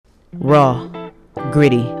raw,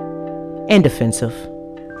 gritty, and offensive.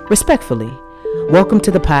 Respectfully, welcome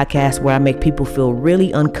to the podcast where I make people feel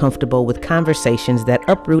really uncomfortable with conversations that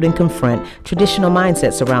uproot and confront traditional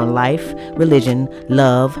mindsets around life, religion,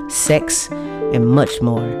 love, sex, and much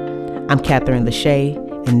more. I'm Catherine Lachey,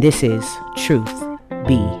 and this is Truth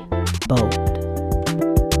Be Bold.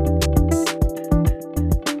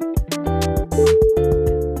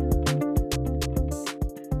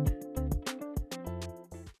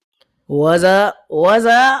 What's up? What's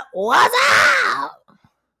up? What's up?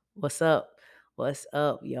 What's up? What's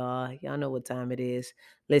up, y'all? Y'all know what time it is.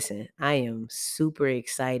 Listen, I am super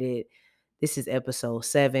excited. This is episode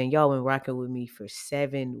 7. Y'all been rocking with me for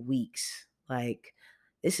 7 weeks. Like,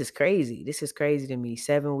 this is crazy. This is crazy to me.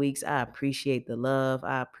 7 weeks. I appreciate the love.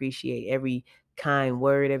 I appreciate every kind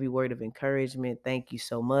word, every word of encouragement. Thank you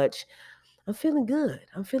so much. I'm feeling good.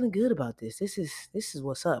 I'm feeling good about this. This is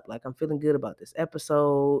what's up. Like, I'm feeling good about this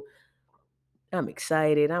episode. I'm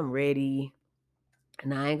excited. I'm ready.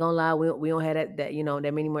 And I ain't gonna lie, we don't have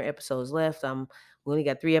that many more episodes left. We only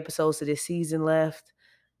got 3 episodes to this season left,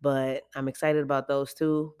 but I'm excited about those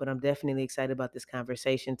too. But I'm definitely excited about this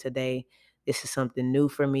conversation today. This is something new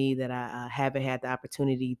for me that I haven't had the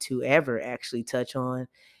opportunity to ever actually touch on,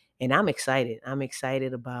 and I'm excited. I'm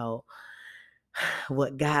excited about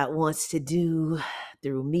what God wants to do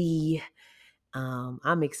through me.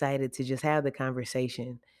 I'm excited to just have the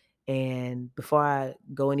conversation. And before I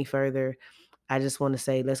go any further, I just want to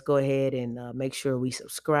say, let's go ahead and make sure we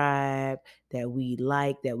subscribe, that we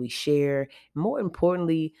like, that we share. More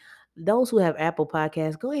importantly, those who have Apple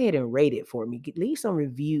Podcasts, go ahead and rate it for me. Leave some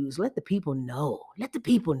reviews. Let the people know. Let the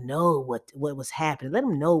people know what was happening. Let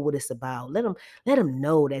them know what it's about. Let them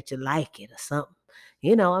know that you like it or something.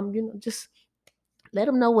 Just let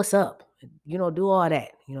them know what's up. Do all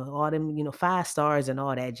that. All them, 5 stars and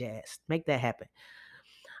all that jazz. Make that happen.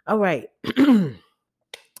 All right.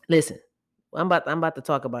 Listen, I'm about to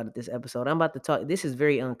talk about it this episode. I'm about to talk. This is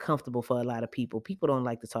very uncomfortable for a lot of people. People don't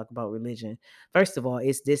like to talk about religion. First of all,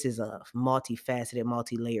 this is a multifaceted,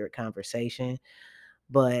 multi-layered conversation,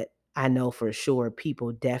 but I know for sure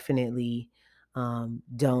people definitely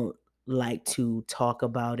don't like to talk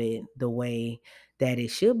about it the way that it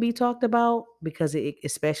should be talked about, because it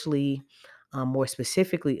especially more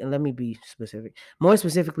specifically, and let me be specific, more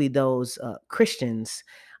specifically those Christians.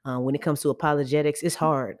 When it comes to apologetics, it's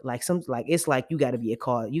hard. It's like you got to be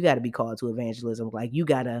called to evangelism. Like you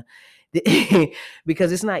gotta,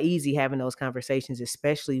 because it's not easy having those conversations,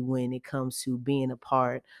 especially when it comes to being a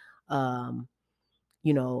part, um,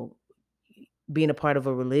 you know, being a part of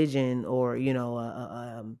a religion, or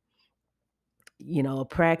a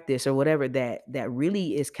practice or whatever that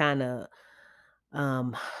really is kind of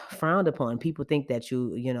um frowned upon. People think that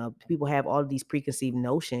people have all of these preconceived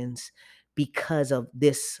notions because of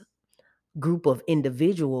this group of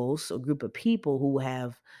individuals or group of people who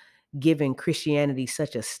have given Christianity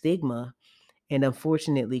such a stigma. And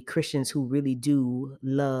unfortunately, Christians who really do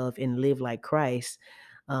love and live like Christ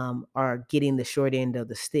are getting the short end of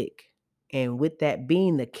the stick. And with that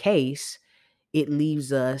being the case, it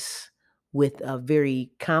leaves us with a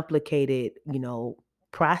very complicated,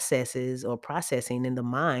 processes or processing in the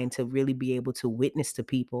mind to really be able to witness to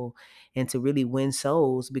people and to really win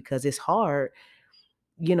souls, because it's hard,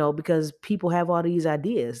 because people have all these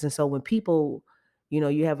ideas. And so when people,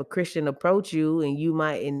 you have a Christian approach you, and you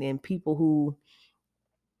might, and people who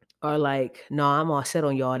are like, no, I'm all set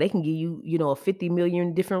on y'all, they can give you, 50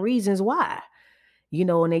 million different reasons why,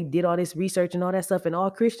 and they did all this research and all that stuff. And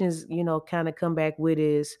all Christians, kind of come back with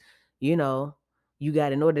is, you know, you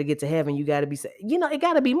got, in order to get to heaven, you got to be, it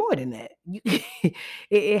got to be more than that.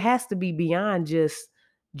 It has to be beyond just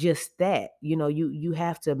that. You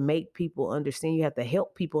have to make people understand. You have to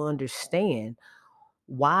help people understand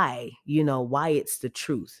why it's the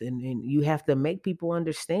truth, and you have to make people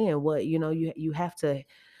understand what you have to,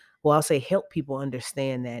 well, I'll say help people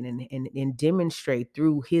understand that, and demonstrate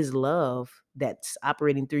through his love that's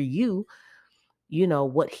operating through you,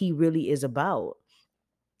 what he really is about,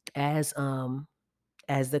 as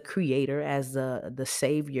as the creator, as the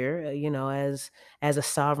savior, as a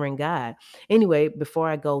sovereign God. Anyway, before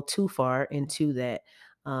I go too far into that,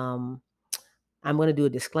 um I'm going to do a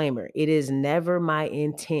disclaimer. It is never my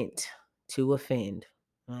intent to offend.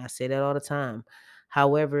 I say that all the time.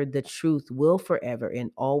 However, the truth will forever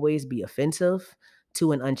and always be offensive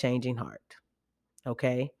to an unchanging heart.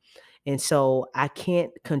 Okay. And so I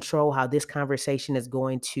can't control how this conversation is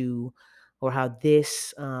going to, or how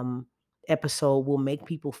this episode will make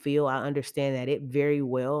people feel. I understand that it very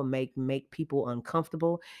well make people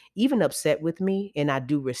uncomfortable, even upset with me, and I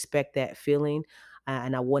do respect that feeling.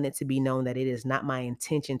 And I want it to be known that it is not my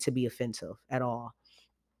intention to be offensive at all.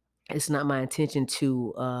 It's not my intention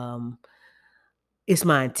to it's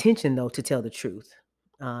my intention though to tell the truth.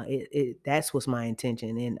 That's what's my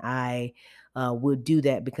intention, and I would do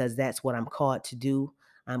that because that's what I'm called to do.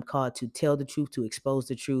 I'm called to tell the truth, to expose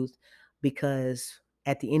the truth, because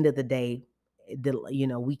at the end of the day,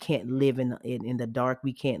 we can't live in the dark.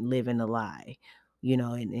 We can't live in the lie,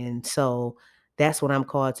 and so that's what I'm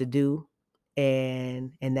called to do,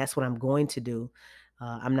 and that's what I'm going to do.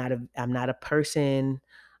 I'm not a person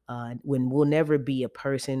when we'll never be a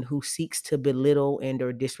person who seeks to belittle and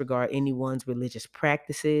or disregard anyone's religious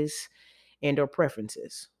practices and or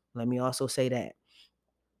preferences. Let me also say that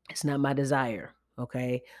it's not my desire.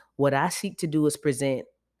 Okay, what I seek to do is present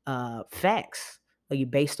facts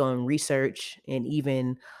based on research and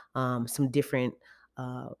even some different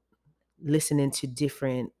uh, listening to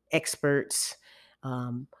different experts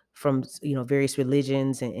from various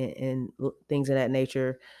religions and things of that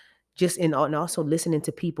nature, just and also listening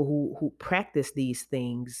to people who practice these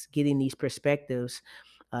things, getting these perspectives.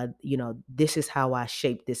 This is how I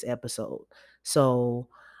shaped this episode. So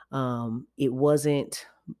it wasn't,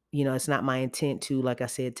 it's not my intent to, like I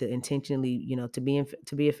said, to intentionally,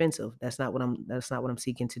 to be offensive. That's not what I'm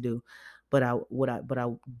seeking to do. But I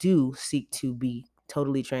do seek to be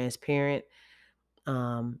totally transparent,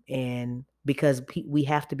 and because we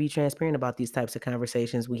have to be transparent about these types of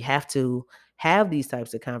conversations. We have to have these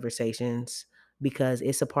types of conversations because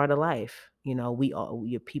it's a part of life.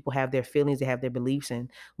 People have their feelings, they have their beliefs, and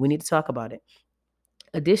we need to talk about it.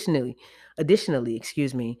 Additionally,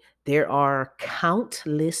 excuse me, there are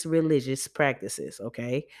countless religious practices,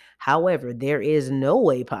 okay? However, there is no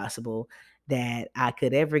way possible that I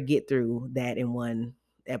could ever get through that in one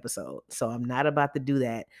episode. So I'm not about to do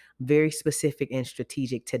that. Very specific and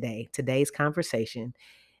strategic today. Today's conversation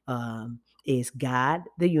is God,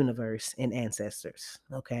 the universe, and ancestors,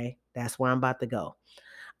 okay? That's where I'm about to go.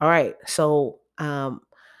 All right. So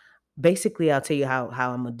basically I'll tell you how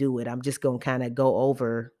I'm gonna do it. I'm just gonna kind of go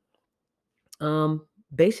over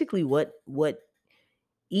basically what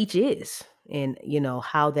each is, and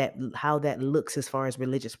how that looks as far as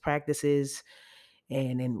religious practices,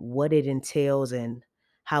 and what it entails, and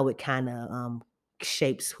how it kind of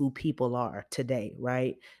shapes who people are today,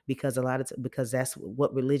 right? Because because that's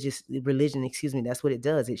what religion, excuse me, that's what it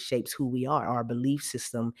does. It shapes who we are, our belief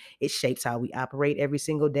system. It shapes how we operate every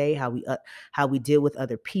single day, how we deal with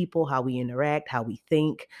other people, how we interact, how we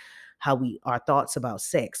think, our thoughts about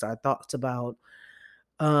sex, our thoughts about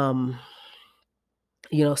um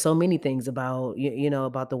so many things about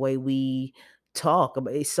about the way we talk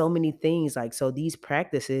about so many things, like, so these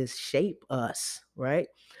practices shape us, right?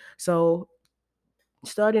 So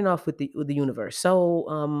starting off with the universe.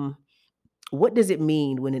 So what does it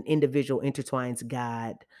mean when an individual intertwines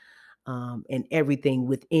God and everything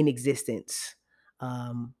within existence,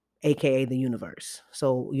 um aka the universe?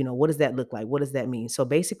 So what does that look like? What does that mean? So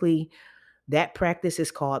basically, that practice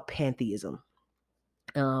is called pantheism.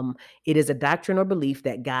 It is a doctrine or belief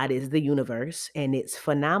that God is the universe and its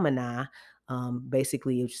phenomena,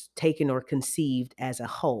 basically, is taken or conceived as a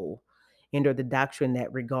whole, and or the doctrine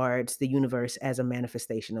that regards the universe as a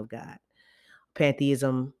manifestation of God.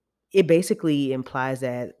 Pantheism, it basically implies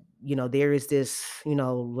that there is this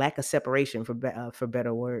lack of separation, for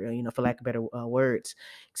better word, for lack of better words,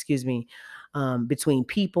 excuse me, between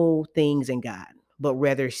people, things, and God, but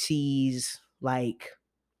rather sees like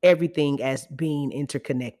everything as being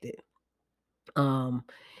interconnected. um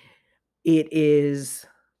it is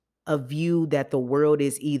a view that the world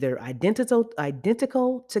is either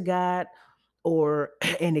identical to God, or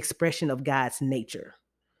an expression of God's nature.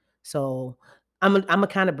 So I'm gonna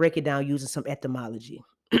kind of break it down using some etymology.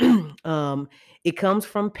 um, it comes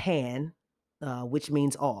from pan, which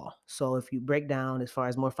means all. So if you break down as far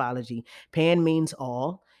as morphology, pan means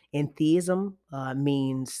all, and theism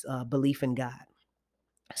means belief in God.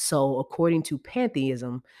 So according to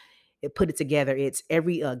pantheism, it put it together, it's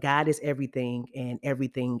every God is everything and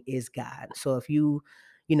everything is God. So if you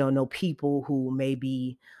know people who may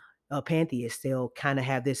be pantheists, they'll kind of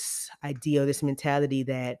have this idea, this mentality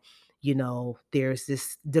that there's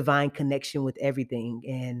this divine connection with everything,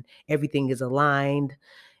 and everything is aligned,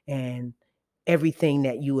 and everything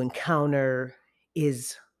that you encounter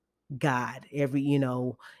is God.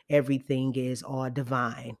 Everything is all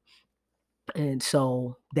divine. And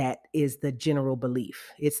so that is the general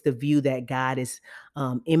belief. It's the view that God is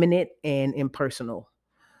immanent and impersonal.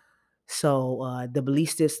 So the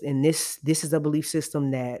belief system, and this is a belief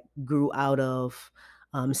system that grew out of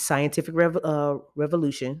scientific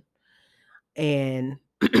revolution, and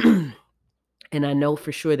And I know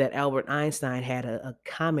for sure that Albert Einstein had a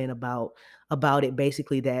comment about it,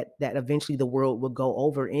 basically that eventually the world would go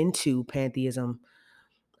over into pantheism,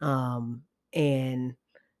 and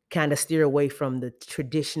kind of steer away from the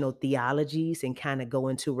traditional theologies and kind of go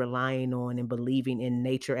into relying on and believing in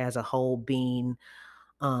nature as a whole being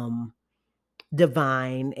um,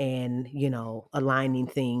 divine, and aligning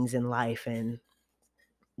things in life. And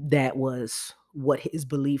that was what his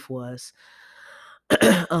belief was.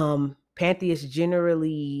 Pantheists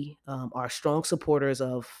generally are strong supporters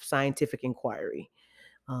of scientific inquiry,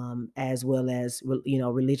 as well as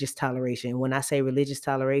religious toleration. When I say religious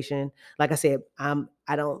toleration, like I said,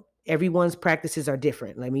 I don't. Everyone's practices are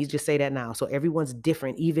different. Let me just say that now. So everyone's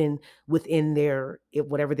different, even within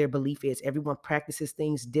whatever their belief is. Everyone practices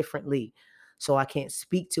things differently. So I can't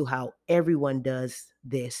speak to how everyone does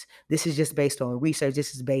this. This is just based on research.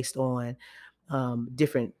 This is based on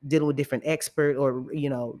dealing with different expert, or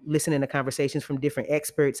listening to conversations from different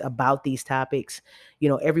experts about these topics.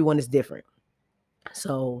 Everyone is different.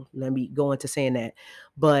 So let me go into saying that.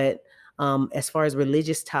 But as far as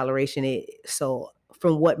religious toleration, so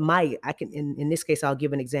from what I can, in this case, I'll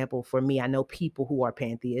give an example. For me, I know people who are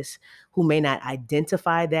pantheists who may not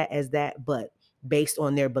identify that as that, but based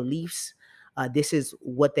on their beliefs, this is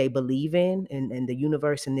what they believe in, and the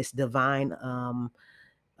universe, and this divine,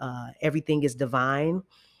 everything is divine.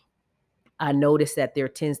 I noticed that there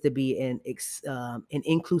tends to be an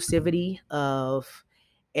inclusivity of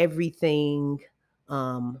everything,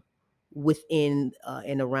 within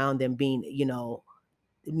and around them being,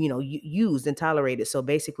 used and tolerated. So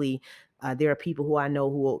basically, there are people who I know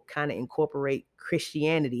who will kind of incorporate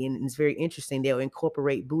Christianity, and it's very interesting. They'll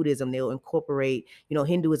incorporate Buddhism, they'll incorporate,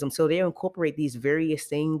 Hinduism. So they'll incorporate these various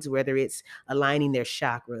things, whether it's aligning their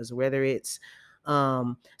chakras, whether it's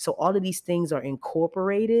so all of these things are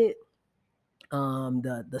incorporated.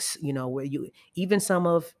 Where you, even some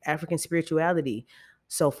of African spirituality.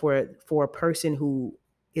 So for a person who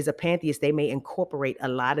is a pantheist, they may incorporate a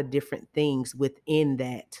lot of different things within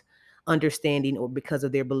that understanding, or because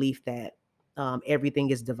of their belief that everything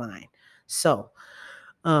is divine. So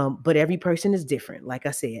but every person is different. Like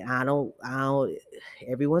I said, I don't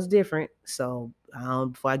everyone's different. So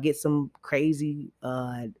before I get some crazy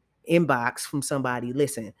inbox from somebody,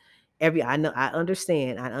 listen, I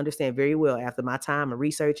understand very well after my time of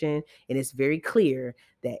researching, and it's very clear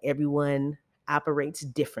that everyone operates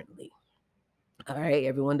differently. All right.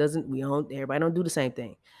 Everybody don't do the same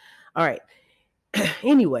thing. All right.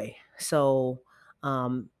 Anyway, so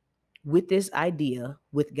um with this idea,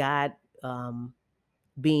 with God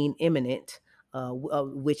being immanent,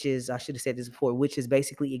 which is, I should have said this before, which is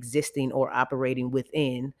basically existing or operating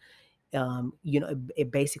within.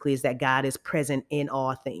 It basically is that God is present in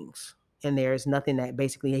all things, and there's nothing that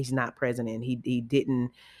basically He's not present in. He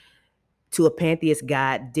didn't. To a pantheist,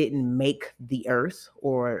 God didn't make the earth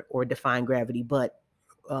or define gravity, but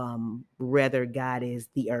rather God is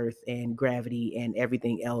the earth and gravity and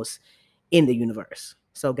everything else in the universe.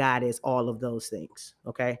 So God is all of those things.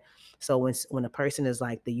 Okay. So when a person is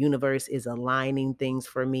like, the universe is aligning things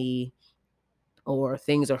for me, or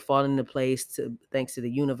things are falling into place thanks to the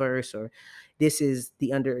universe, or this is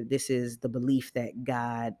the belief that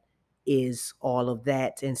God is all of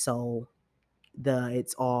that, and so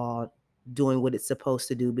it's all doing what it's supposed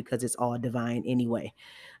to do because it's all divine anyway.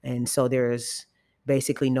 And so there's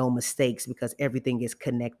basically no mistakes because everything is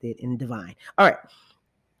connected and divine. All right.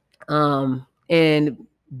 And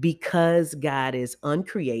because God is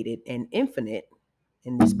uncreated and infinite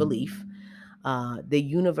in this belief, the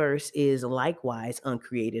universe is likewise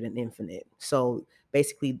uncreated and infinite. So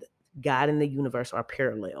basically, God and the universe are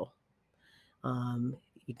parallel. Um,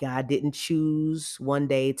 God didn't choose one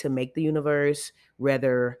day to make the universe,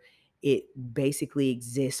 rather, it basically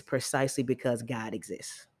exists precisely because God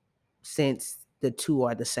exists, since the two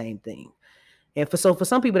are the same thing. And for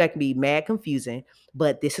some people that can be mad confusing,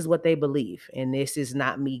 but this is what they believe. And this is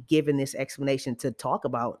not me giving this explanation to talk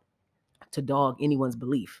about, to dog anyone's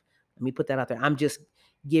belief. Let me put that out there. I'm just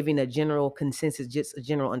giving a general consensus, just a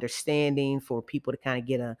general understanding for people to kind of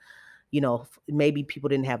get maybe people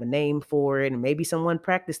didn't have a name for it, and maybe someone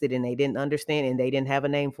practiced it and they didn't understand and they didn't have a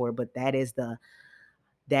name for it, but that is the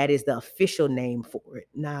official name for it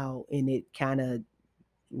now. And it kind of,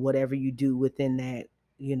 whatever you do within that,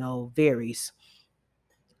 varies.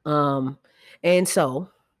 Um, and so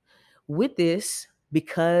with this,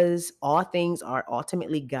 because all things are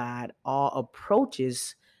ultimately God, all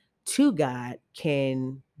approaches to God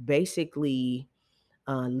can basically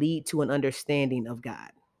lead to an understanding of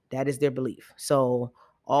God. That is their belief. So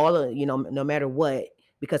no matter what,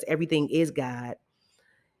 because everything is God,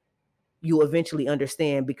 you'll eventually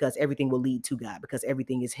understand, because everything will lead to God, because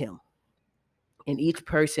everything is him. And each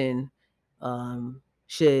person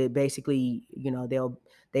should basically,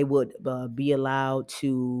 they would be allowed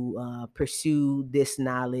to pursue this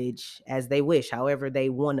knowledge as they wish, however they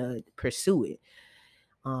want to pursue it.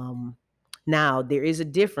 Now there is a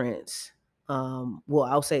difference. Well,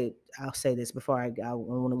 I'll say this before I don't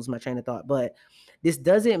want to lose my train of thought, but this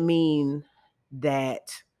doesn't mean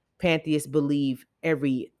that pantheists believe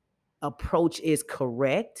every approach is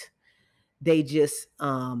correct. They just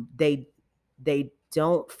they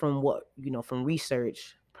don't, from what from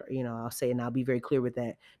research, I'll say, and I'll be very clear with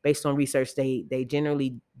that. Based on research, they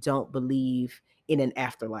generally don't believe in an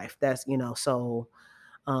afterlife. That's so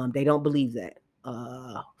they don't believe that.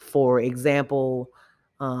 For example,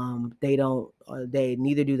 they don't. They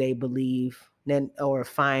neither do they believe then or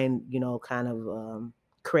find kind of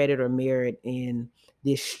credit or merit in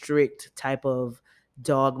this strict type of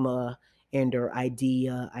dogma and or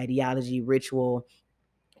ideology, ritual,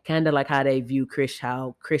 kind of like how they view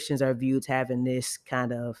how Christians are viewed, having this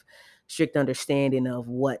kind of strict understanding of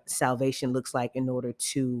what salvation looks like in order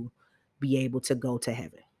to be able to go to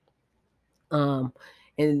heaven.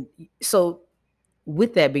 And so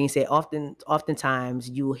with that being said, oftentimes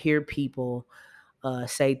you'll hear people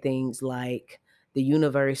say things like the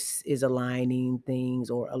universe is aligning things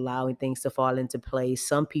or allowing things to fall into place.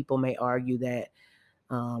 Some people may argue that,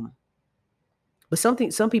 but some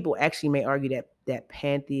people actually may argue that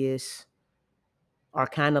pantheists are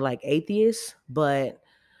kind of like atheists. But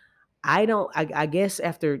I don't. I guess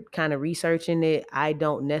after kind of researching it, I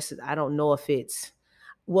don't know if it's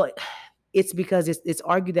what it's because it's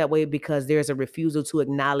argued that way because there's a refusal to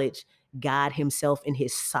acknowledge God himself and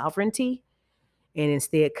his sovereignty, and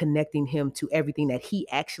instead connecting him to everything that he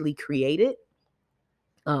actually created.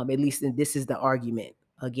 At least this is the argument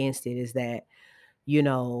against it, is that you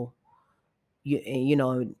know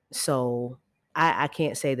so I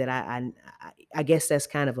can't say that I guess that's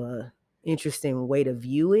kind of a interesting way to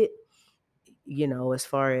view it, as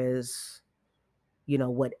far as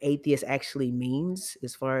what atheist actually means,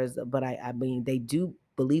 as far as, but I mean, they do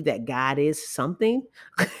believe that God is something,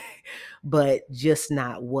 but just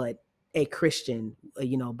not what a Christian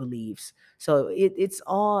believes. So it's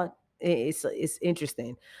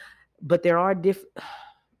interesting. But there's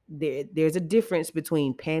a difference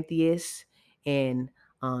between pantheists and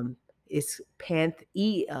it's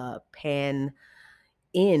panentheist.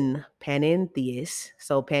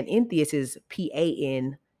 So panentheist is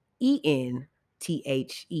panentheist.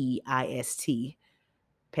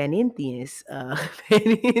 Panentheists,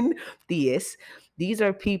 panentheists. These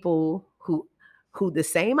are people who the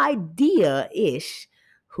same idea ish,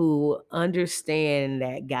 who understand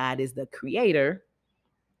that God is the creator,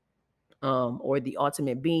 or the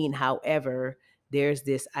ultimate being. However, there's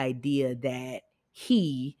this idea that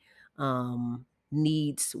he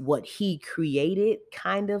needs what he created,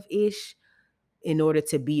 kind of ish, in order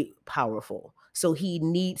to be powerful. So he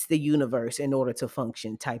needs the universe in order to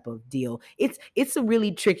function, type of deal. It's a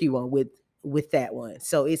really tricky one with that one.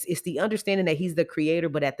 So it's the understanding that he's the creator,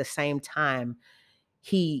 but at the same time,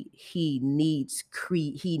 he needs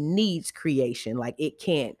creation. Like he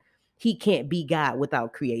can't be God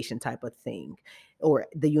without creation, type of thing, or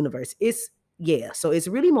the universe. So it's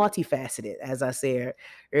really multifaceted, as I said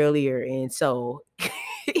earlier. And so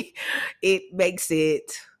it makes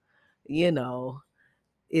it, you know,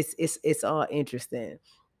 it's all interesting.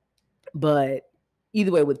 But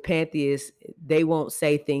either way, with pantheists, they won't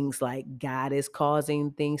say things like God is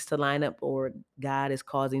causing things to line up or God is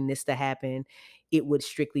causing this to happen. It would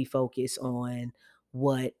strictly focus on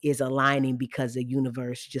what is aligning because the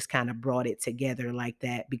universe just kind of brought it together like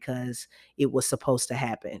that because it was supposed to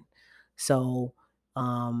happen. So,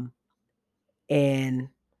 and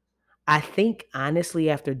I think honestly,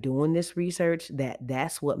 after doing this research,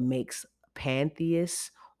 that's what makes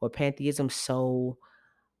pantheists or pantheism so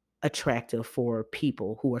attractive for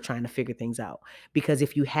people who are trying to figure things out. Because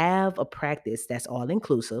if you have a practice that's all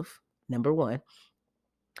inclusive, number one,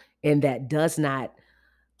 and that does not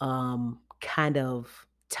kind of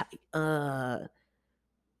kind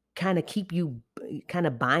of keep you, kind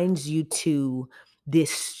of binds you to this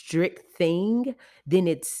strict thing,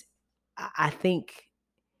 then I think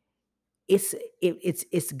it's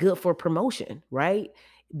good for promotion, right?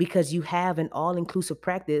 Because you have an all-inclusive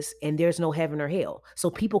practice and there's no heaven or hell. So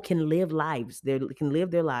people can live lives. They can live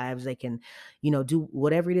their lives. They can, do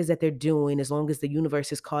whatever it is that they're doing, as long as the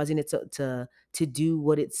universe is causing it to do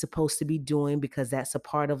what it's supposed to be doing, because that's a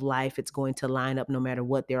part of life. It's going to line up no matter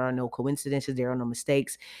what. There are no coincidences, there are no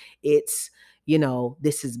mistakes. It's,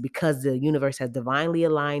 this is because the universe has divinely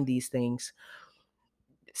aligned these things.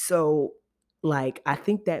 So like, I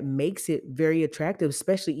think that makes it very attractive,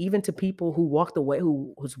 especially even to people who walked away,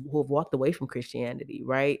 who have walked away from Christianity,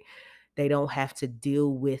 right? They don't have to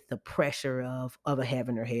deal with the pressure of a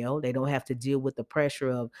heaven or hell. They don't have to deal with the pressure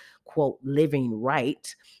of, quote, living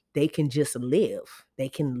right. They can just live. They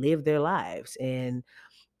can live their lives and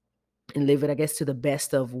live it, I guess, to the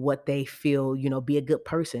best of what they feel, be a good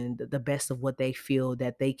person, the best of what they feel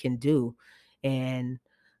that they can do. And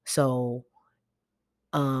so,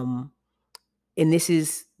 um, and this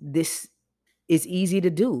is easy to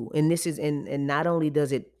do, and this is and not only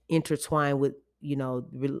does it intertwine with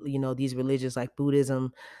these religions like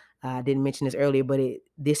Buddhism. I didn't mention this earlier, but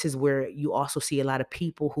this is where you also see a lot of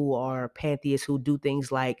people who are pantheists who do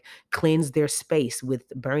things like cleanse their space with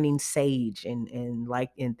burning sage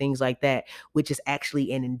and things like that, which is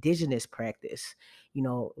actually an indigenous practice.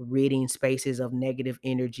 Ridding spaces of negative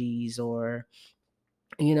energies, or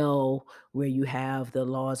where you have the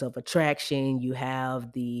laws of attraction, you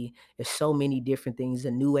have there's so many different things.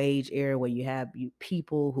 The new age era where you have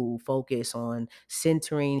people who focus on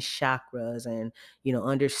centering chakras and,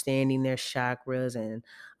 understanding their chakras. And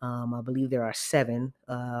I believe there are seven,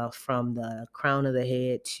 from the crown of the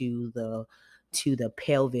head to the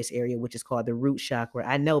pelvis area, which is called the root chakra.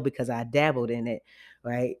 I know because I dabbled in it,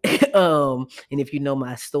 right? And if you know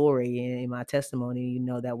my story and my testimony,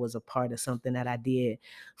 that was a part of something that I did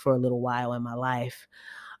for a little while in my life.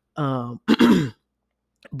 Um,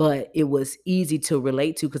 but it was easy to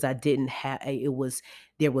relate to because I didn't have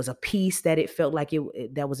there was a piece that it felt like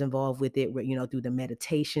that was involved with it, through the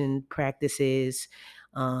meditation practices.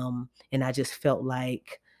 And I just felt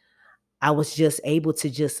like I was just able to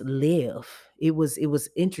just live. It was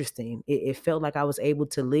interesting. It felt like I was able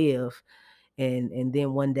to live. And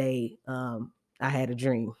then one day, I had a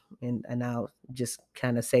dream, and I'll just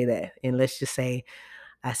kind of say that. And let's just say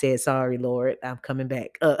I said, "Sorry, Lord, I'm coming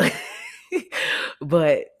back."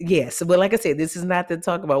 But yes, but like I said, this is not to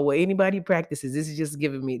talk about what anybody practices. This is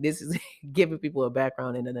giving people a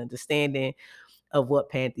background and an understanding of what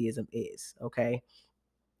pantheism is. Okay.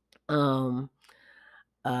 Um,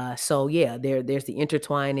 so yeah, there's the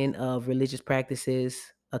intertwining of religious practices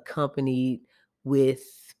accompanied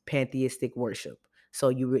with pantheistic worship. So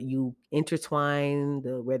you intertwine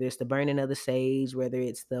whether it's the burning of the sage, whether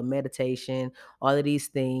it's the meditation, all of these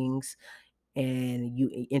things, and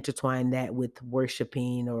you intertwine that with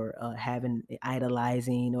worshiping, or having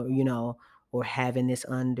idolizing, or or having this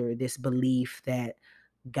under this belief that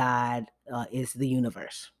God is the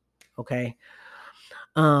universe. Okay.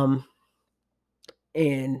 Um,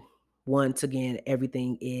 and once again,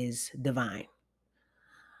 everything is divine.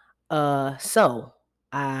 So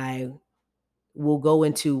I will go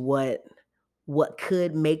into what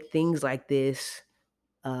could make things like this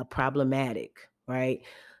problematic, right?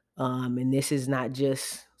 And this is not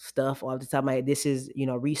just stuff off the top of my head. This is,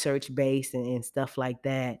 research based and stuff like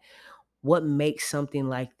that. What makes something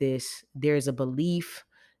like this? There's a belief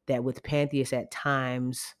that with pantheists at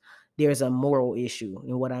times there's a moral issue,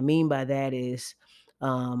 and what I mean by that is,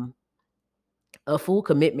 um, a full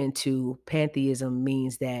commitment to pantheism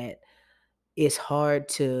means that it's hard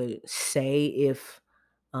to say if,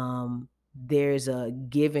 there's a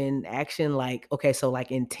given action, like, okay, so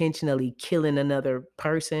like intentionally killing another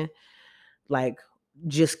person, like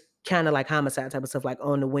just kind of like homicide type of stuff, like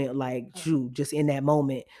on the whim, like just in that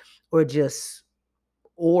moment, or just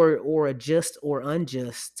or a just or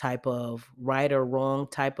unjust type of right or wrong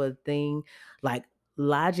type of thing. Like,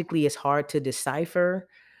 logically, it's hard to decipher.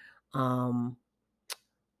 Um,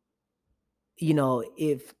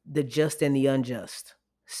 if the just and the unjust.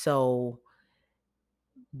 So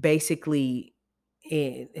basically,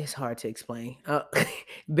 it's hard to explain.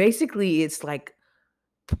 Basically, it's like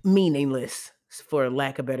meaningless, for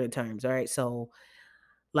lack of better terms. All right. So,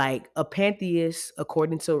 like, a pantheist,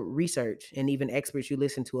 according to research and even experts you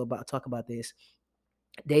listen to about talk about this,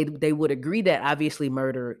 they would agree that obviously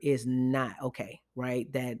murder is not okay, right?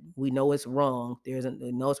 That we know it's wrong. We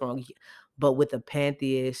know it's wrong. But with a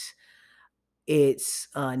pantheist, it's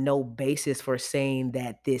no basis for saying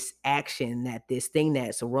that this action, that this thing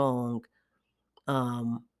that's wrong,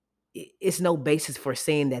 it's no basis for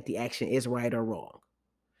saying that the action is right or wrong.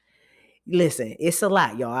 Listen, it's a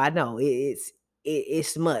lot, y'all. I know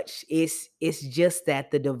it's much. It's just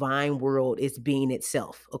that the divine world is being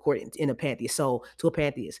itself, according in a pantheist. So to a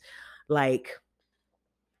pantheist, like,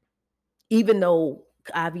 even though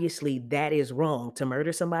obviously that is wrong to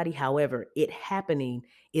murder somebody, however, it happening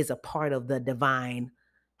is a part of the divine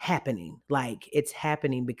happening. Like, it's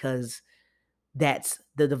happening because that's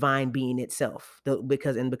the divine being itself.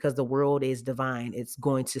 Because the world is divine, it's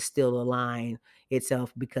going to still align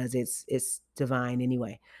itself because it's divine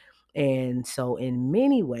anyway. And so in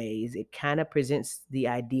many ways, it kind of presents the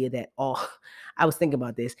idea that all I was thinking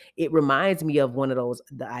about this. It reminds me of one of those,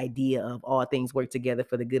 the idea of all things work together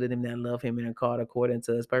for the good of them that love him and are called according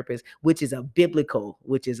to his purpose, which is a biblical,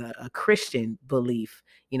 which is a Christian belief,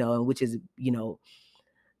 and which is,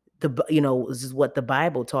 this is what the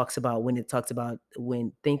Bible talks about when it talks about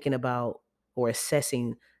when thinking about or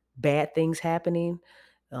assessing bad things happening.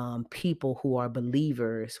 People who are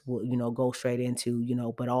believers will, go straight into,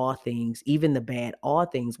 but all things, even the bad, all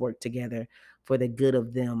things work together for the good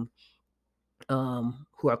of them,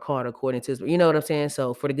 who are called according to his, you know what I'm saying?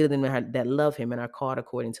 So for the good of them that love him and are called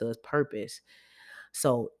according to his purpose.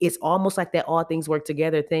 So it's almost like that all things work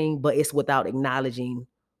together thing, but it's without acknowledging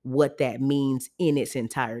what that means in its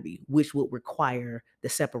entirety, which would require the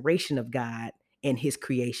separation of God and his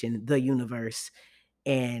creation, the universe,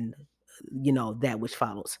 and that which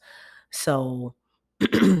follows. So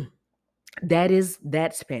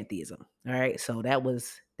that's pantheism. All right. So that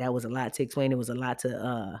was a lot to explain. It was a lot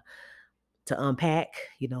to unpack.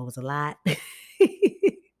 It was a lot.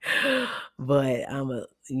 But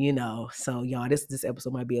so y'all, this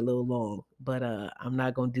episode might be a little long, but I'm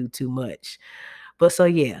not gonna do too much. But so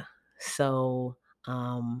yeah. So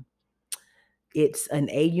um it's an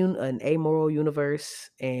amoral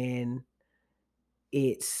universe, and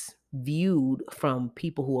it's viewed from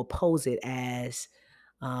people who oppose it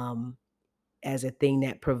um as a thing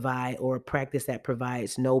that provide or a practice that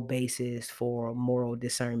provides no basis for moral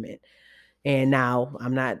discernment. And now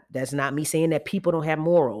that's not me saying that people don't have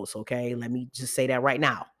morals, okay? Let me just say that right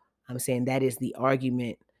now. I'm saying that is the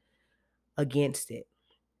argument against it.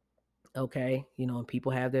 Okay.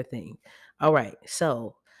 People have their thing. All right.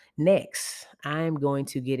 So next, I'm going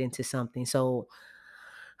to get into something. So,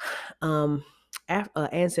 um,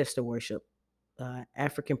 ancestor worship,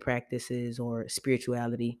 African practices or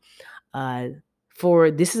spirituality. Uh,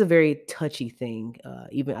 for this is a very touchy thing.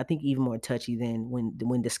 Even I think even more touchy than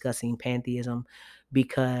when discussing pantheism,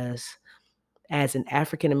 because as an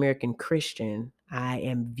African American Christian, I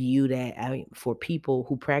am viewed for people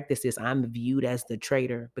who practice this, I'm viewed as the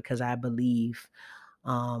traitor because I believe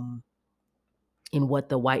um, in what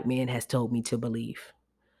the white man has told me to believe.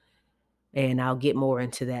 And I'll get more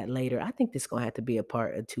into that later. I think this is gonna have to be a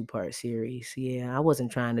 2-part series. Yeah, I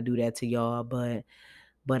wasn't trying to do that to y'all, but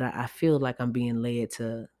I feel like I'm being led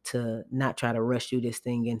to not try to rush through this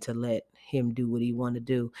thing and to let him do what he want to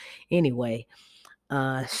do. Anyway,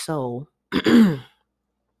 so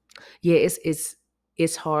yeah,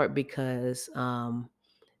 it's hard because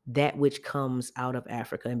that which comes out of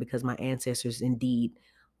Africa, and because my ancestors indeed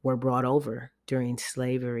were brought over during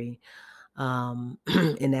slavery, and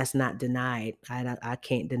that's not denied. I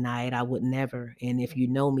can't deny it. I would never. And if you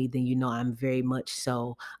know me, then you know I'm very much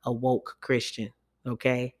so a woke Christian.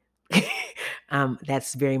 Okay.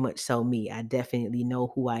 That's very much so me. I definitely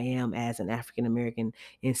know who I am as an African American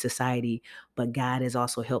in society, but God has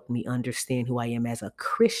also helped me understand who I am as a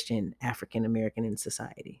Christian African American in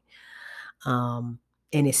society. Um,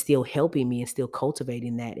 and it's still helping me and still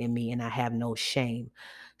cultivating that in me, and I have no shame.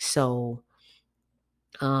 So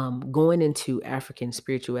going into African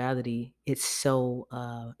spirituality, it's so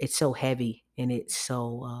heavy and it's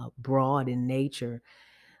so broad in nature,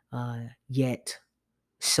 yet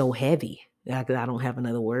so heavy. I don't have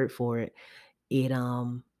another word for it.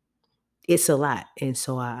 It's a lot. And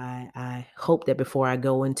so I hope that before I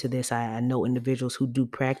go into this, I know individuals who do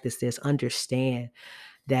practice this understand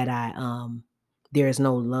that there is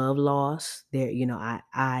no love loss. There,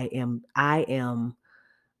 I am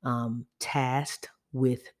tasked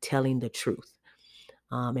with telling the truth.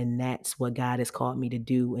 And that's what God has called me to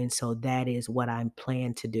do. And so that is what I'm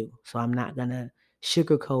planned to do. So I'm not going to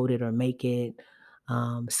sugarcoat it or make it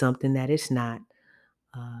something that it's not.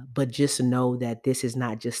 But just know that this is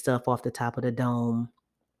not just stuff off the top of the dome.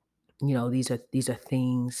 These are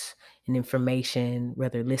things and information,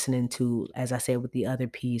 whether listening to, as I said with the other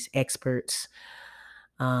piece, experts,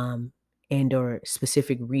 um, and or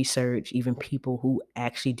specific research, even people who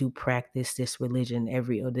actually do practice this religion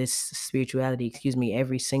or this spirituality, excuse me,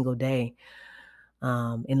 every single day,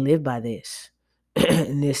 and live by this.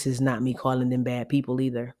 And this is not me calling them bad people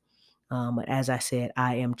either. But as I said,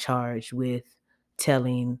 I am charged with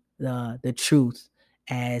telling the truth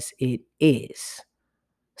as it is.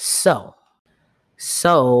 So,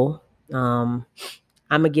 um,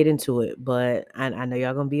 I'm gonna get into it, but I know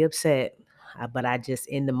y'all gonna be upset. But I just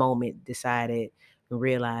in the moment decided and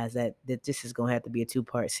realized that this is gonna have to be a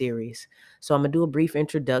 2-part series. So I'm gonna do a brief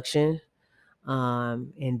introduction,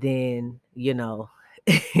 and then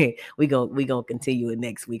we gonna continue it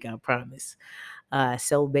next week. I promise.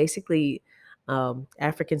 So basically,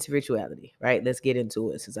 African spirituality, right? Let's get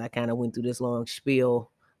into it since I kind of went through this long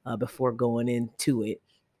spiel before going into it.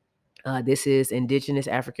 This is indigenous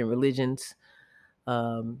African religions.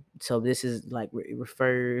 So this is like it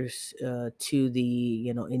refers to the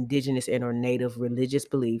indigenous and or native religious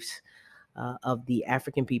beliefs of the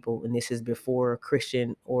African people, and this is before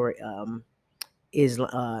Christian or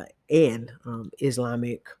Islamic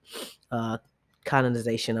uh,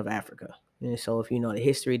 colonization of Africa. And so, if you know the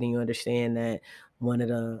history, then you understand that one of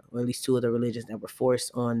the, or at least two of the religions that were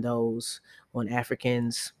forced on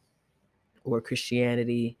Africans, or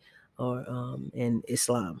Christianity, or and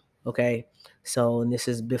Islam. Okay, so and this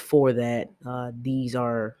is before that. These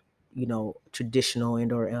are traditional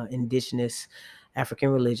and or indigenous African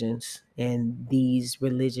religions, and these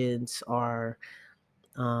religions are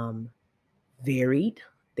um, varied.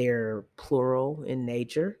 They're plural in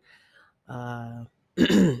nature. Uh,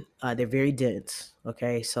 they're very dense.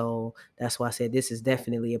 Okay, so that's why I said this is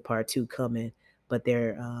definitely a part two coming. But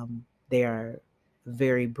they are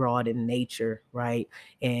very broad in nature, right?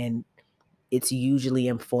 And it's usually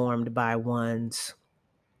informed by one's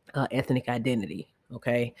ethnic identity.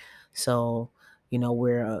 Okay, so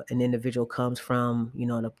where an individual comes from,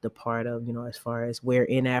 the part of as far as where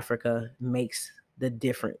in Africa makes the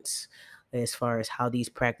difference as far as how these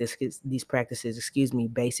practices, excuse me,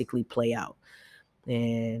 basically play out.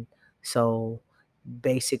 And so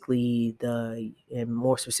basically and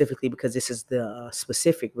more specifically, because this is the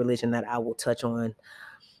specific religion that I will touch on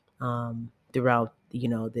throughout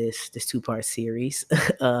this two-part series,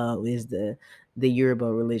 is the Yoruba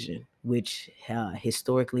religion, which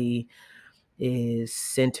historically is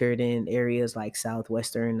centered in areas like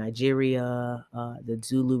southwestern Nigeria. The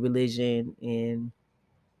Zulu religion in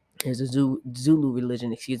There's a Zulu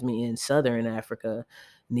religion, excuse me, in southern Africa,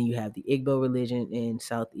 and then you have the Igbo religion in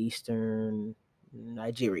southeastern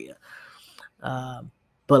Nigeria. Um,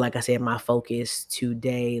 but like I said, my focus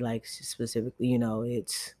today, like specifically,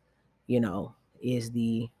 it's you know is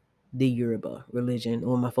the Yoruba religion,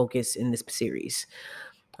 or my focus in this series.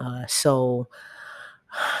 So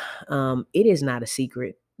it is not a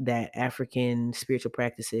secret that African spiritual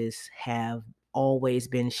practices have always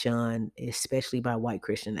been shunned, especially by white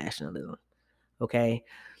Christian nationalism. Okay.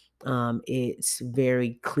 It's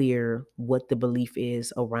very clear what the belief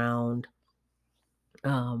is around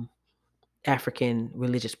um, African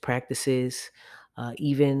religious practices,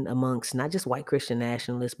 even amongst not just white Christian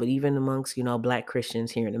nationalists, but even amongst Black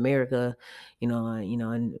Christians here in America, and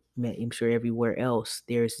I'm sure everywhere else.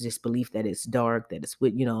 There's this belief that it's dark, that it's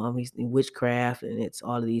I mean, witchcraft, and it's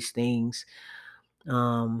all of these things.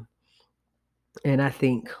 Um, and I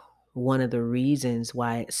think one of the reasons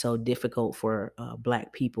why it's so difficult for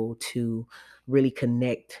Black people to really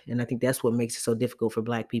connect, and I think that's what makes it so difficult for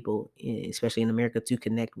Black people, especially in America, to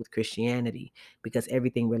connect with Christianity, because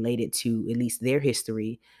everything related to at least their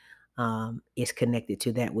history is connected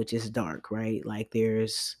to that which is dark, right? Like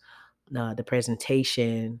there's the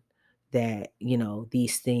presentation that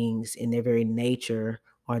these things in their very nature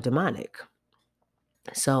are demonic.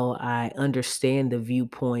 So I understand the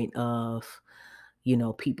viewpoint of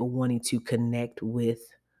people wanting to connect with,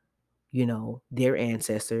 their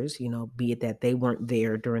ancestors, be it that they weren't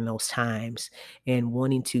there during those times, and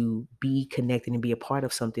wanting to be connected and be a part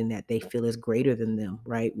of something that they feel is greater than them,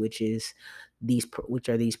 right? Which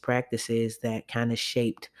are these practices that kind of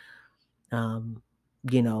shaped, um,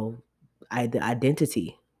 you know, the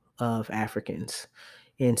identity of Africans.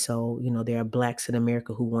 And so, there are Blacks in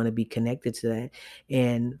America who want to be connected to that.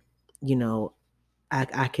 And, you know,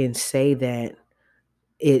 I can say that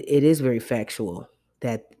it is very factual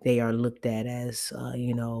that they are looked at as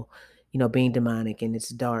being demonic, and it's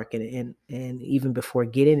dark, and even before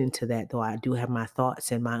getting into that, though, I do have my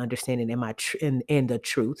thoughts and my understanding and and the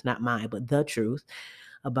truth, not mine but the truth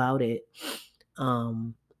about it.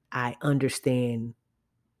 I understand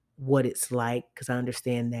what it's like, because I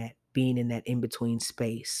understand that being in that in between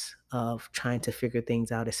space of trying to figure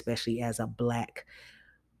things out, especially as a Black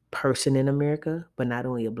person in America, but not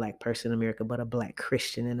only a Black person in America, but a Black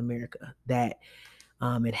Christian in America, that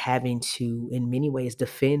and having to, in many ways,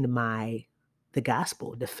 defend the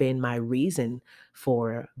gospel, defend my reason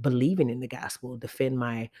for believing in the gospel, defend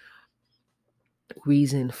my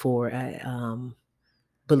reason for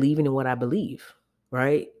believing in what I believe,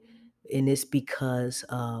 right? And it's because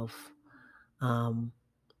of um,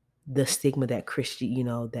 the stigma that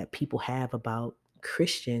that people have about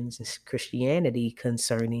Christians and Christianity,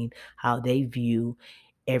 concerning how they view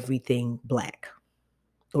everything Black,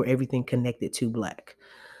 or everything connected to Black.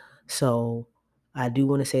 So I do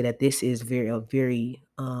want to say that this is a very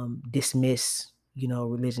dismissed,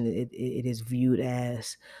 religion. It is viewed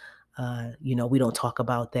as we don't talk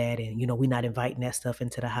about that, and we're not inviting that stuff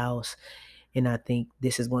into the house. And I think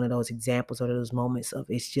this is one of those examples, or those moments of,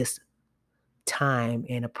 it's just time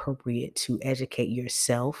and appropriate to educate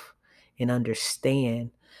yourself and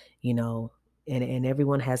understand, you know, and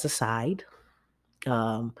everyone has a side.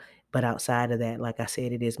 Um, but outside of that, like I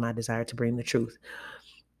said, it is my desire to bring the truth.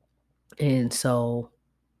 And so,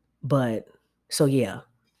 but so yeah,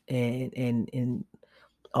 and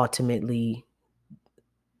ultimately,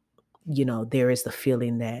 there is the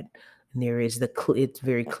feeling that, it's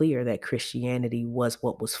very clear that Christianity was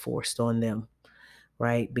what was forced on them,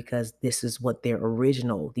 right? Because these are their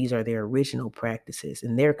original practices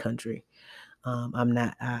in their country.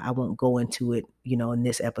 I won't go into it, in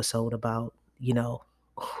this episode about,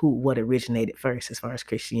 what originated first as far as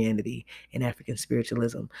Christianity and African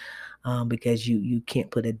spiritualism, because you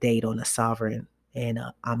can't put a date on a sovereign and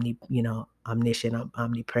omniscient,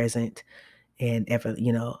 omnipresent, and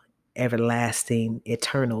everlasting,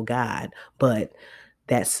 eternal God. But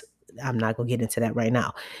that's I'm not gonna get into that right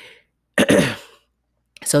now.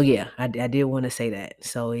 So yeah, I did want to say that.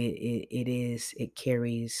 So it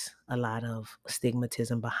carries a lot of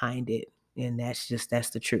stigmatism behind it, and that's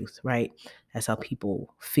the truth, right? That's how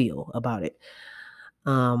people feel about it.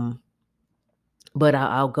 But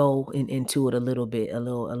I'll go into it a little bit, a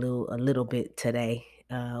little bit today,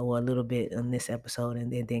 or a little bit on this episode,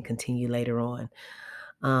 and then continue later on.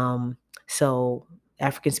 So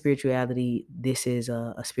African spirituality, this is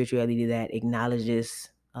a spirituality that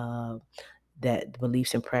acknowledges that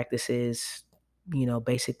beliefs and practices,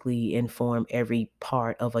 basically inform every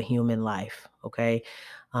part of a human life. Okay.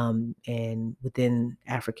 And within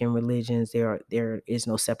African religions, there is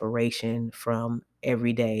no separation from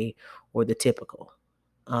everyday or the typical.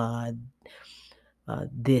 Uh,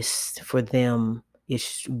 this for them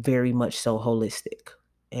is very much so holistic.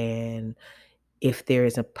 And if there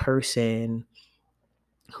is a person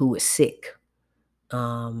who is sick,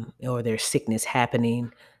 or there's sickness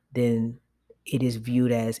happening, then it is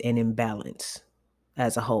viewed as an imbalance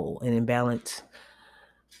as a whole. An imbalance.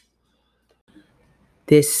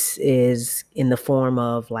 This is in the form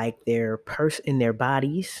of like in their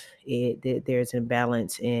bodies. There's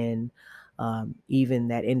imbalance in even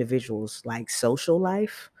that individual's like social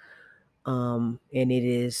life, and it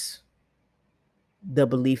is the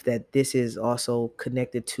belief that this is also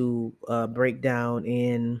connected to a breakdown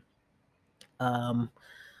in um,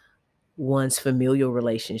 one's familial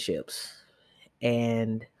relationships,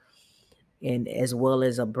 and as well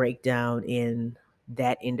as a breakdown in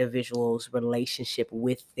that individual's relationship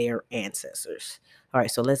with their ancestors. All right,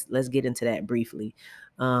 so let's get into that briefly.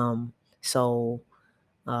 So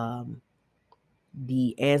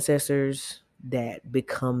the ancestors that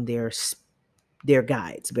become their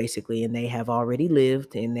guides, basically, and they have already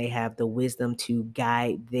lived, and they have the wisdom to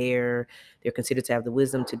guide they're considered to have the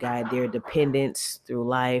wisdom to guide their dependents through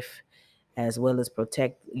life, as well as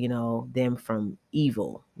protect them from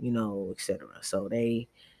evil, etc. So they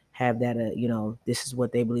have that, this is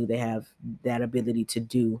what they believe they have that ability to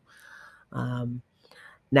do.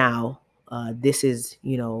 Now, this is,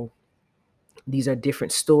 these are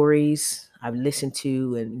different stories I've listened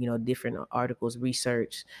to, and different articles,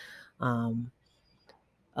 research, um,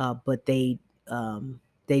 but they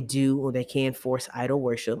do, or they can force idol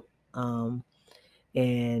worship, um,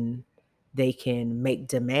 and they can make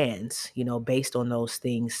demands, based on those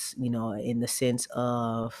things, in the sense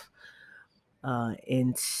of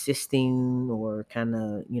insisting, or kind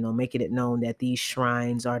of, making it known that these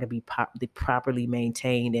shrines are to be properly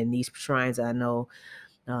maintained. And these shrines, I know,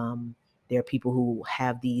 um, there are people who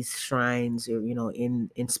have these shrines, or in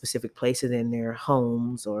specific places in their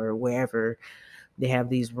homes or wherever. They have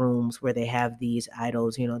these rooms where they have these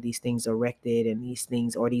idols, these things erected, and these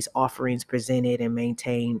things, or these offerings presented and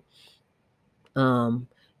maintained. And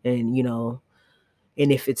and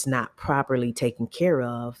if it's not properly taken care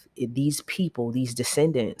of, these people, these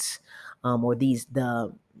descendants, or these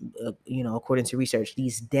the according to research,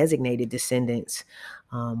 these designated descendants,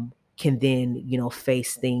 can then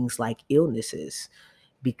face things like illnesses,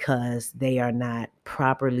 because they are not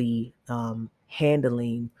properly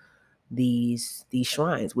handling these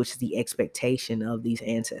shrines, which is the expectation of these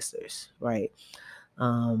ancestors, right?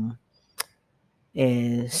 um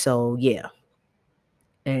and so yeah,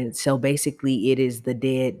 and so basically, it is the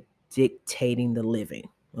dead dictating the living.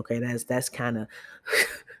 Okay, that's kind of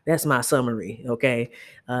that's my summary. Okay,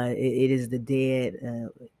 it is the dead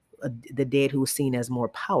who is seen as more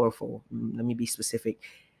powerful. Let me be specific.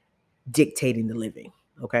 Dictating the living.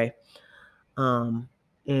 Okay, um,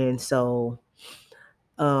 and so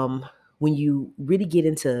um, when you really get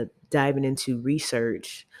into diving into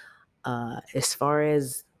research, as far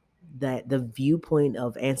as that the viewpoint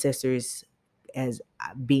of ancestors as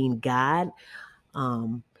being God,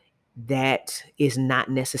 um, that is not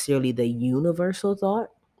necessarily the universal thought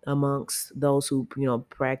amongst those who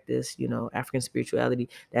practice African spirituality.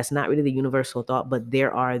 That's not really the universal thought, but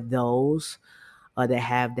there are those that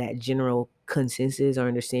have that general consensus or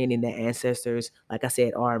understanding that ancestors, like I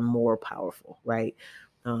said, are more powerful, right?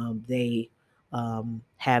 They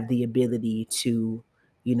have the ability to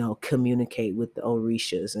communicate with the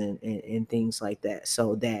orishas and things like that,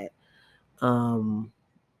 so that um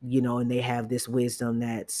and they have this wisdom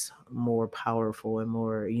that's more powerful and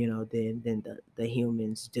more than the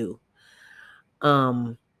humans do.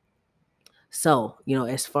 um so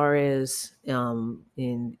as far as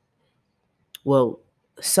in well,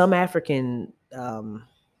 some African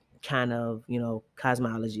kind of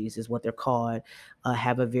cosmologies is what they're called,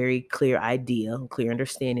 have a very clear idea, clear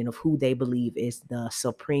understanding of who they believe is the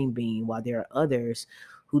supreme being, while there are others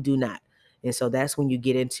who do not. And so that's when you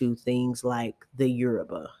get into things like the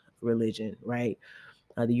Yoruba religion, right?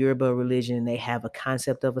 The Yoruba religion, they have a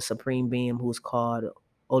concept of a supreme being who's called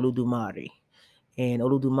Oludumare. And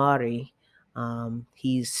Oludumare,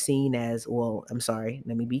 he's seen as, well, I'm sorry,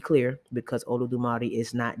 let me be clear, because Oludumare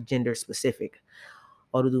is not gender specific.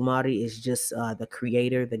 Oludumare is just the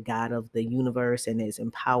creator, the God of the universe, and is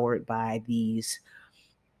empowered by these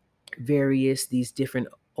different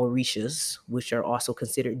orishas, which are also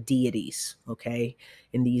considered deities. Okay,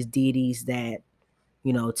 and these deities that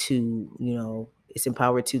it's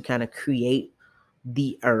empowered to kind of create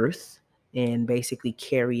the earth and basically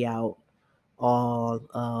carry out all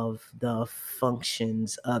of the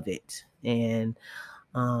functions of it,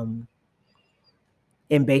 um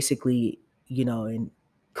and basically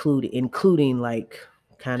including like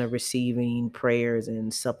kind of receiving prayers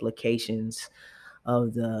and supplications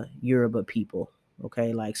of the Yoruba people.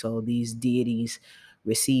 Okay, like, so these deities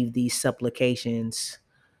receive these supplications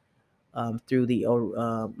through the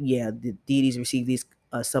deities receive these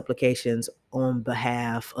supplications on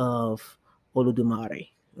behalf of Oludumare.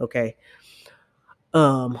 Okay.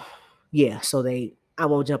 um so I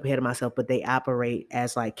won't jump ahead of myself, but they operate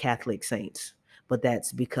as like Catholic saints. But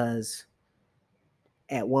that's because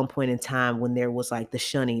at one point in time, when there was like the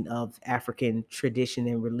shunning of African tradition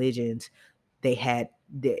and religions, they had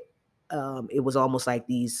it was almost like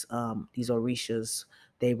these orishas,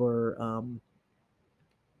 they were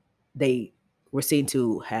they were seen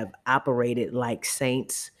to have operated like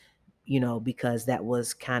saints, because that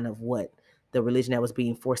was kind of what the religion that was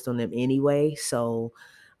being forced on them anyway. So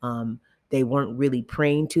um, they weren't really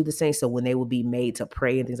praying to the saints. So when they would be made to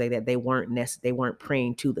pray and things like that, they weren't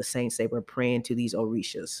praying to the saints. They were praying to these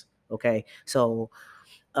orishas. Okay, so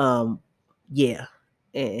um, yeah,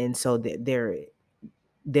 and so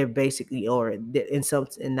they're basically, in some,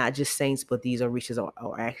 and not just saints, but these orishas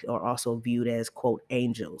are also viewed as, quote,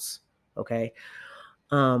 angels. Okay,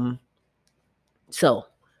 um, so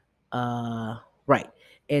uh, right,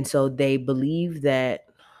 and so they believe that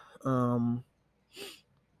um,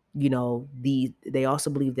 they also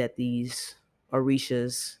believe that these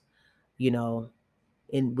orishas, you know,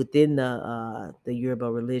 within the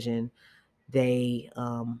Yoruba religion, they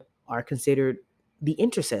are considered the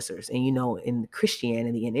intercessors. And in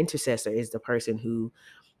Christianity, an intercessor is the person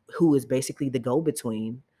who is basically the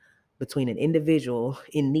go-between between an individual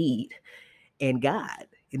in need and God.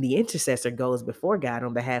 And the intercessor goes before God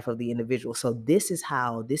on behalf of the individual. So this is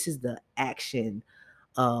the action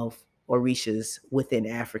of orishas within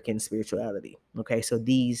African spirituality. Okay, so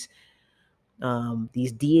these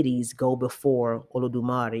deities go before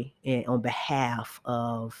Olodumare and on behalf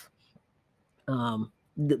of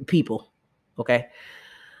the people. Okay,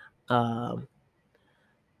 um,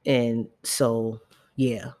 and so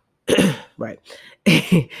yeah, right.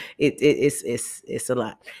 It's a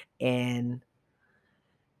lot, and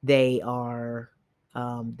they are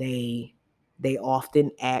they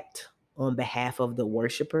often act on behalf of the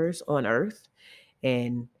worshipers on earth,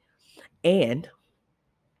 and and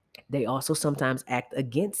they also sometimes act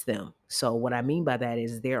against them. So what I mean by that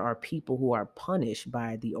is there are people who are punished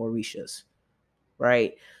by the orishas,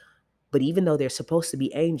 right? But even though they're supposed to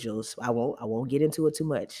be angels, I won't get into it too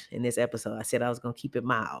much in this episode. I said I was gonna keep it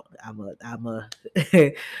mild.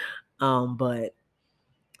 But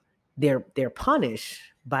they're punished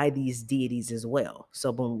by these deities as well.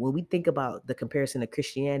 So when we think about the comparison to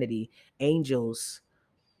Christianity, angels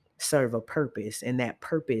serve a purpose, and that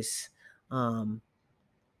purpose um,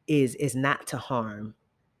 is not to harm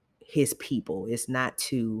his people. It's not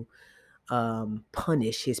to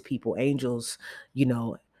punish his people. You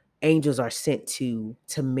know, angels are sent to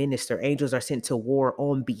minister. Angels are sent to war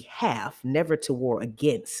on behalf, never to war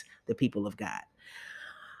against the people of God.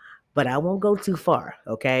 but I won't go too far.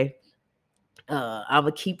 Okay, I'm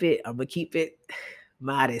gonna keep it. I'm gonna keep it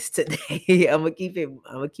modest today. I'm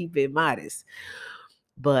gonna keep it modest.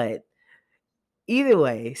 But either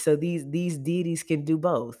way, so these deities can do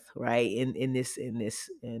both, right? In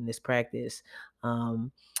this practice,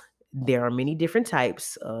 um, there are many different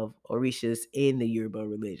types of orishas in the Yoruba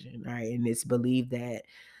religion, right? And it's believed that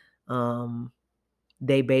um,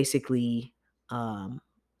 they basically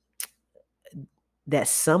that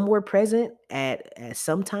some were present at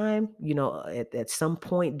some time, at some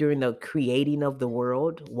point during the creating of the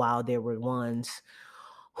world, while there were ones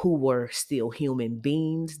who were still human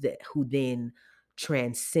beings that who then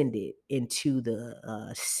transcended into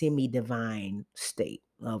the semi-divine state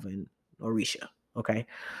of an orisha. Okay.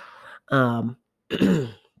 um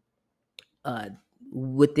uh,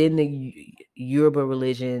 Within the Yoruba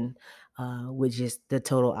religion, which is the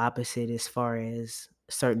total opposite as far as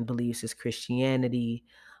certain beliefs as Christianity.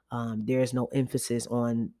 There is no emphasis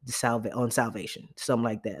on on salvation, something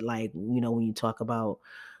like that. Like, when you talk about,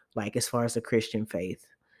 like, as far as the Christian faith,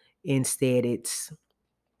 instead it's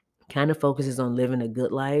kind of focuses on living a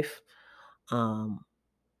good life, um,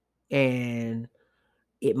 and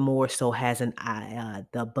it more so has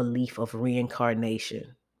the belief of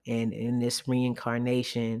reincarnation, and in this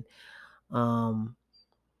reincarnation, um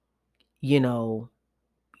you know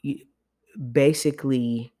you,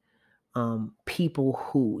 basically, people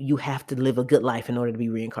who you have to live a good life in order to be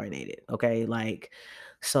reincarnated. Okay, like,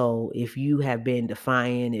 so if you have been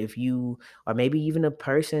defiant, if you, or maybe even a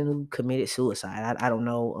person who committed suicide, I don't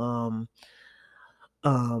know,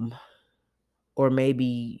 um or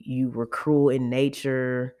maybe you were cruel in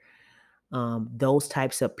nature, those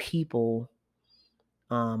types of people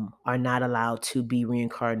are not allowed to be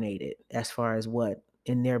reincarnated, as far as what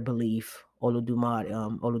in their belief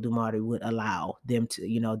Olodumare would allow them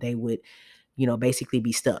to, they would, basically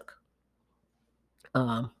be stuck.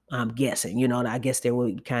 I'm guessing, I guess there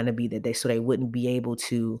would kind of be that they wouldn't be able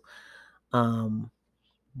to um,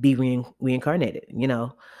 be reincarnated.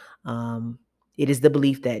 Um, it is the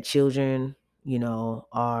belief that children,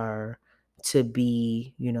 are to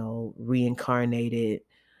be, reincarnated,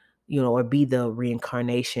 or be the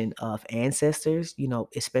reincarnation of ancestors,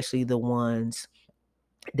 especially the ones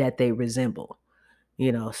that they resemble,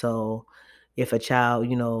 so if a child,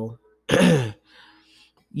 that,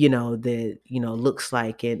 looks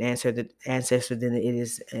like an ancestor, then it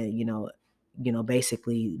is,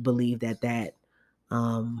 basically believe that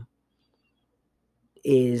um,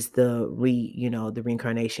 is the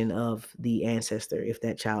reincarnation of the ancestor, if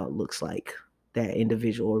that child looks like that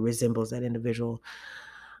individual or resembles that individual.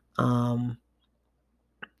 Um,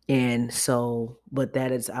 And so, but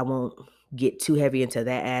that is, I won't get too heavy into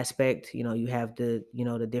that aspect. You have the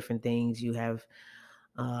different things you have,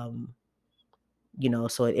 um,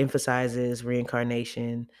 so it emphasizes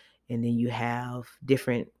reincarnation, and then you have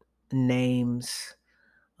different names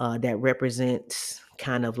that represents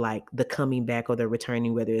kind of like the coming back or the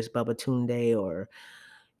returning, whether it's Babatunde or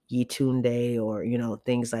Yitunde, or,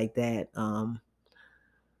 things like that.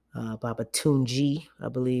 Babatunji, I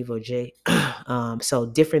believe, or J. So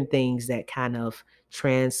different things that kind of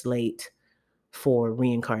translate for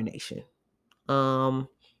reincarnation. Um,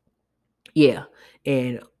 yeah,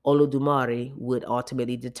 and Olodumare would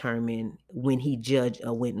ultimately determine when he judge.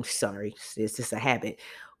 When sorry, it's just a habit.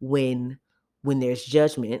 When when there's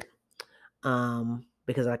judgment,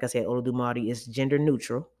 because like I said, Olodumare is gender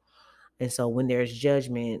neutral. And so when there's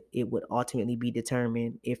judgment, it would ultimately be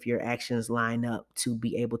determined if your actions line up to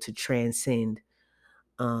be able to transcend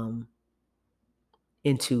um,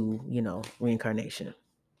 into, reincarnation.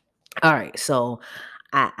 All right, so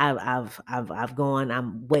I've gone.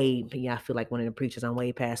 I'm way. Yeah, I feel like one of the preachers. I'm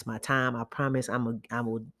way past my time. I promise. I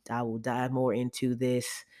will dive more into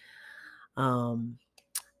this um,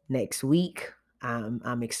 next week.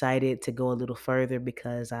 I'm excited to go a little further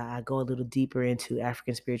because I go a little deeper into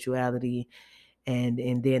African spirituality,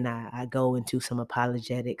 and then I go into some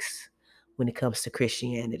apologetics when it comes to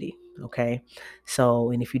Christianity. Okay, so,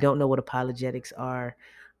 and if you don't know what apologetics are,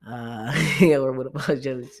 or what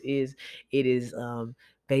apologetics is, it is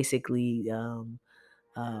basically um,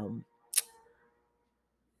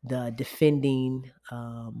 the defending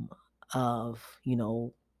of,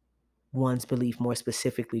 one's belief, more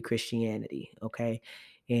specifically Christianity. Okay,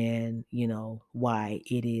 and why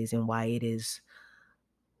it is,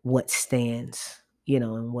 what stands,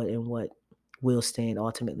 and what will stand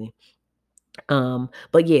ultimately.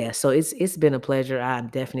 But yeah, so it's been a pleasure. I'm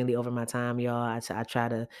definitely over my time, y'all. I try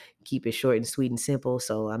to keep it short and sweet and simple.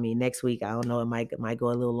 So I mean, next week, I don't know, it might go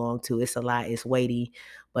a little long too. It's a lot, it's weighty,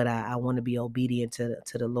 but I want to be obedient to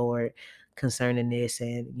the Lord, concerning this,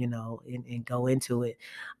 and and go into it.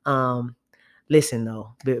 Um, Listen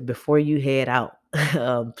though, before you head out,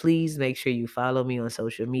 please make sure you follow me on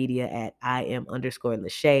social media at I am underscore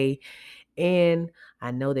Lachey. And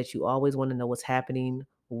I know that you always want to know what's happening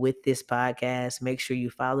with this podcast. Make sure you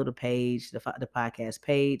follow the page, the podcast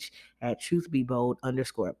page at Truth Be Bold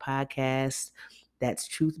underscore podcast. That's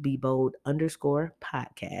Truth Be Bold underscore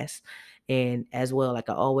podcast. And as well, like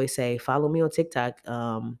I always say, follow me on TikTok.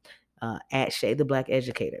 At Shay the Black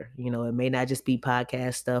Educator. It may not just be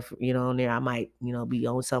podcast stuff, on there. I might, be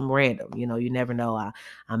on something random. You never know.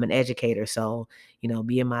 I'm an educator. So,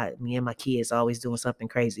 me and my kids always doing something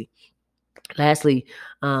crazy. Lastly,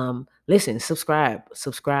 listen, subscribe,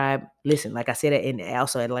 listen, like I said, and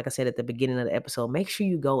also like I said at the beginning of the episode, make sure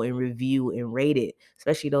you go and review and rate it,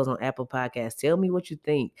 especially those on Apple Podcasts. Tell me what you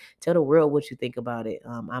think. Tell the world what you think about it.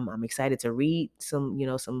 I'm excited to read some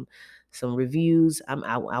reviews.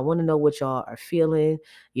 I want to know what y'all are feeling.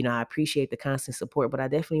 I appreciate the constant support, but I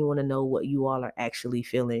definitely want to know what you all are actually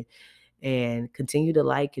feeling. And continue to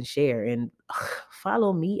like and share and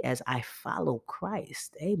follow me as I follow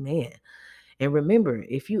Christ. Amen. And remember,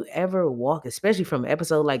 if you ever walk, especially from an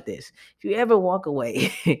episode like this, if you ever walk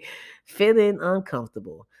away feeling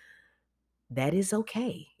uncomfortable, that is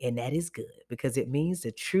okay. And that is good because it means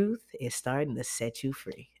the truth is starting to set you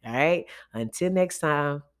free. All right. Until next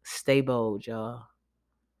time, stay bold, y'all.